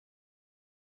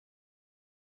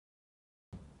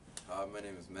My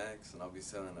name is Max, and I'll be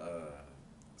selling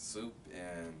soup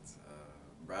and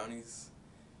brownies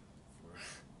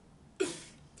for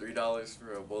 $3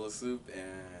 for a bowl of soup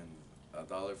and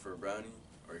 $1 for a brownie,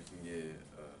 or you can get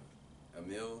a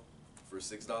meal for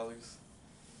 $6.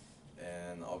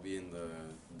 And I'll be in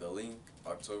the link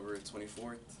October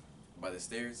 24th by the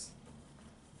stairs.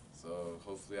 So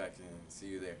hopefully I can see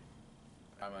you there.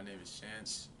 Hi, my name is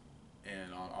Chance,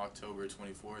 and on October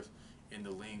 24th in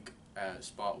the link at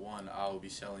Spot 1, I will be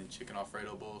selling chicken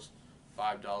Alfredo bowls,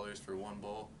 $5 for one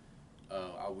bowl.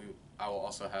 I will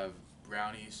also have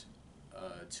brownies,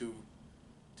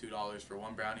 $2 for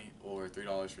one brownie or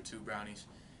 $3 for two brownies,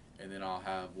 and then I'll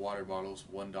have water bottles,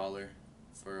 $1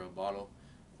 for a bottle,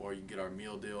 or you can get our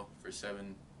meal deal for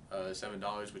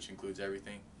 $7, which includes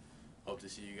everything. Hope to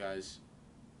see you guys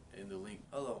in the link.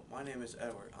 Hello, my name is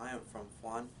Edward. I am from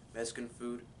Juan Mexican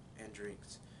Food and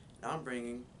Drinks, and I'm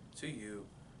bringing to you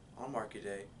on Market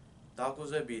Day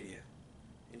tacos de birria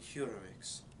in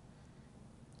Huramix.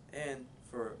 And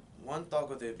for one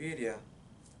taco de birria,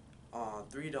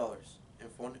 $3,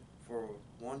 and for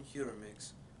one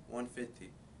Huramix, $1.50,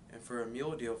 and for a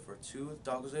meal deal for two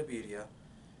tacos de birria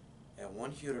and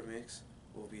one Huramix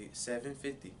will be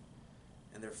 $7.50,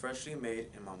 and they're freshly made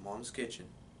in my mom's kitchen.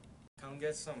 Come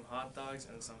get some hot dogs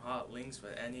and some hot links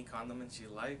with any condiments you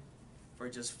like. For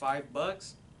just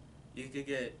 $5, you could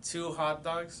get 2 hot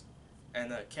dogs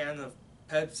and a can of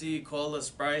Pepsi, Cola,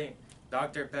 Sprite,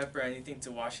 Dr. Pepper, anything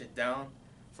to wash it down.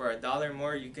 For $1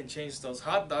 more, you can change those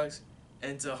hot dogs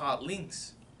into hot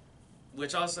links,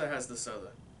 which also has the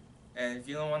soda. And if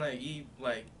you don't want to eat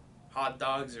like hot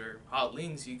dogs or hot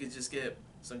links, you could just get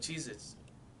some Cheez-Its,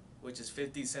 which is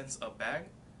 50 cents a bag,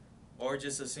 or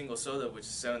just a single soda, which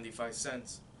is 75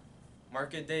 cents.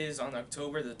 Market day is on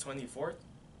October the 24th,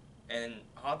 and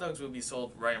hot dogs will be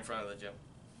sold right in front of the gym.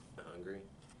 Hungry?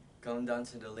 Come down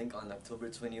to the link on October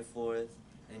 24th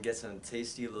and get some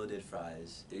tasty loaded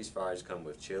fries. These fries come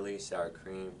with chili, sour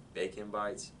cream, bacon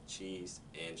bites, cheese,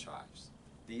 and chives.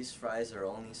 These fries are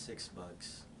only $6.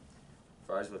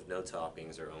 Fries with no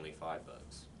toppings are only $5.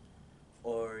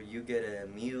 Or you get a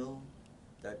meal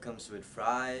that comes with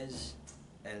fries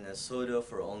and a soda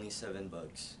for only $7.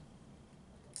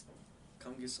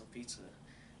 Come get some pizza.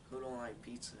 Who don't like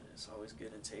pizza? It's always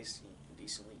good and tasty and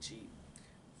decently cheap.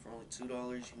 For only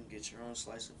 $2, you can get your own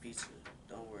slice of pizza.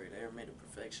 Don't worry, they are made to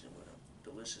perfection with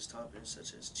delicious toppings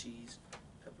such as cheese,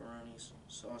 pepperonis,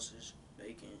 sausage,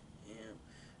 bacon, ham,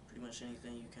 pretty much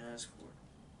anything you can ask for.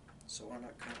 So why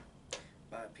not come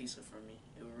buy a pizza from me?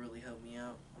 It would really help me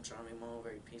out. I'm trying to make my own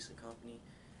very pizza company,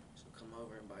 so come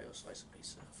over and buy your slice of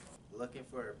pizza. Looking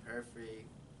for a perfect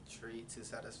treat to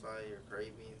satisfy your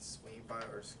cravings? Swing by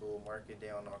our school market day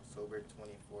on October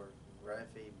 24th. Grab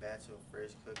a batch of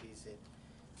fresh cookies and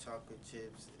chocolate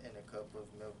chips and a cup of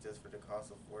milk just for the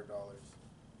cost of $4.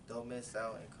 Don't miss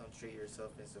out and come treat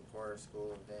yourself and support our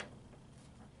school event.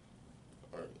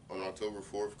 Alright, on October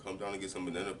 4th, come down and get some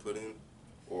banana pudding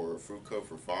or a fruit cup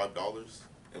for $5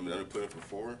 and banana pudding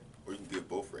for $4, or you can get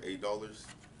both for $8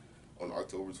 on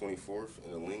October 24th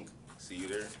in the link. See you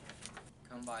there.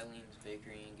 Come by Lean's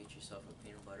Bakery and get yourself a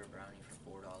peanut butter brownie for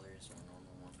 $4 or a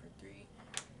normal one for $3.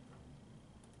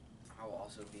 I will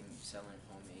also be selling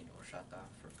homemade horchata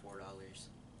for $4,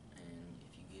 and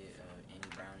if you get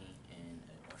any brownie and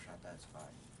horchata, it's $5.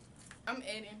 I'm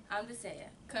Aiden. I'm Visaya.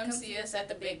 Come see us at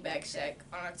the Big Bag Shack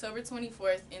on October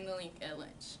 24th in the link at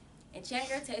lunch. And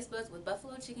check our taste buds with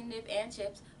buffalo chicken dip and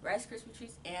chips, Rice Krispie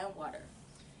treats, and water.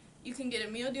 You can get a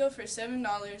meal deal for $7,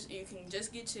 or you can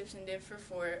just get chips and dip for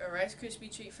 $4, a Rice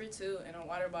Krispie treat for $2, and a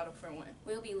water bottle for $1.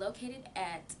 We'll be located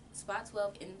at Spot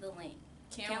 12 in the link.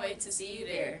 Can't wait to see you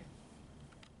there.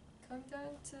 Come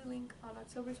down to the link on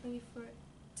October 24th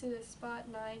to the Spot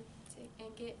 9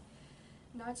 and get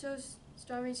nachos,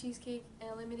 strawberry cheesecake,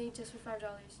 and lemonade just for $5.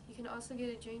 You can also get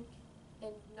a drink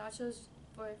and nachos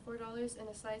for $4 and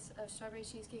a slice of strawberry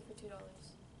cheesecake for $2.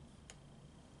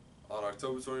 On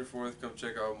October 24th, come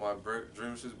check out my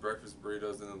Dreamish's breakfast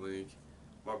burritos in the link.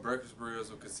 My breakfast burritos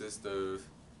will consist of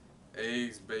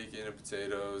eggs, bacon, and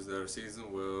potatoes that are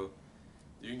seasoned well.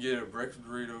 You can get a breakfast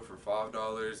burrito for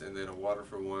 $5 and then a water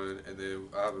for $1, and then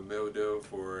I have a meal deal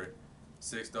for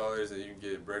 $6 and you can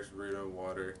get breakfast burrito and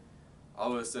water. I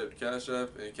will accept Cash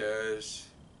App and cash,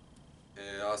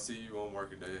 and I'll see you on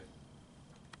Market Day.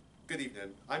 Good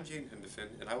evening, I'm Jane Henderson,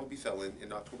 and I will be selling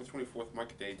in October 24th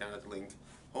Market Day down at the link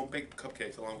home-baked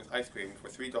cupcakes along with ice cream for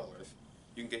 $3.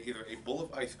 You can get either a bowl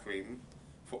of ice cream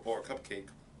or a cupcake.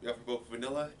 We offer both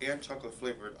vanilla and chocolate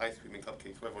flavored ice cream and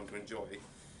cupcakes for everyone to enjoy.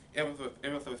 And we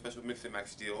also have a special mix and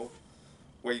match deal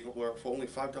where for only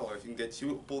 $5 you can get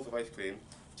 2 bowls of ice cream,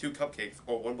 2 cupcakes,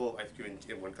 or 1 bowl of ice cream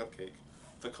and 1 cupcake.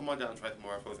 So come on down and try some of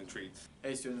our frozen treats.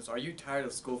 Hey students, are you tired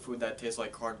of school food that tastes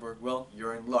like cardboard? Well,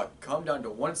 you're in luck. Come down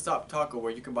to One Stop Taco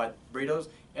where you can buy burritos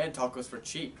and tacos for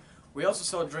cheap. We also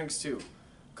sell drinks too.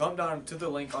 Come down to the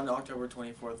link on October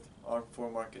 24th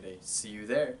for Market Day. See you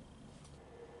there.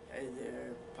 Hey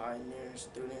there, Pioneer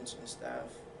students and staff.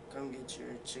 Come get your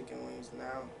chicken wings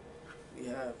now. We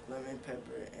have lemon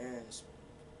pepper and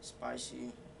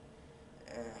spicy.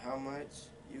 And how much?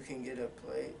 You can get a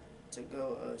plate to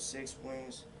go of 6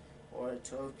 wings or a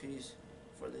 12-piece.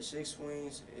 For the 6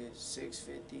 wings, it's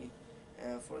 $6.50,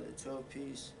 and for the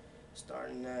 12-piece,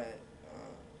 starting at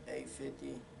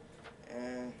 $8.50.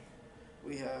 And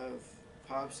we have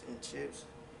pops and chips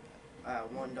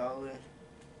at $1,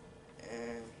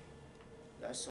 and that's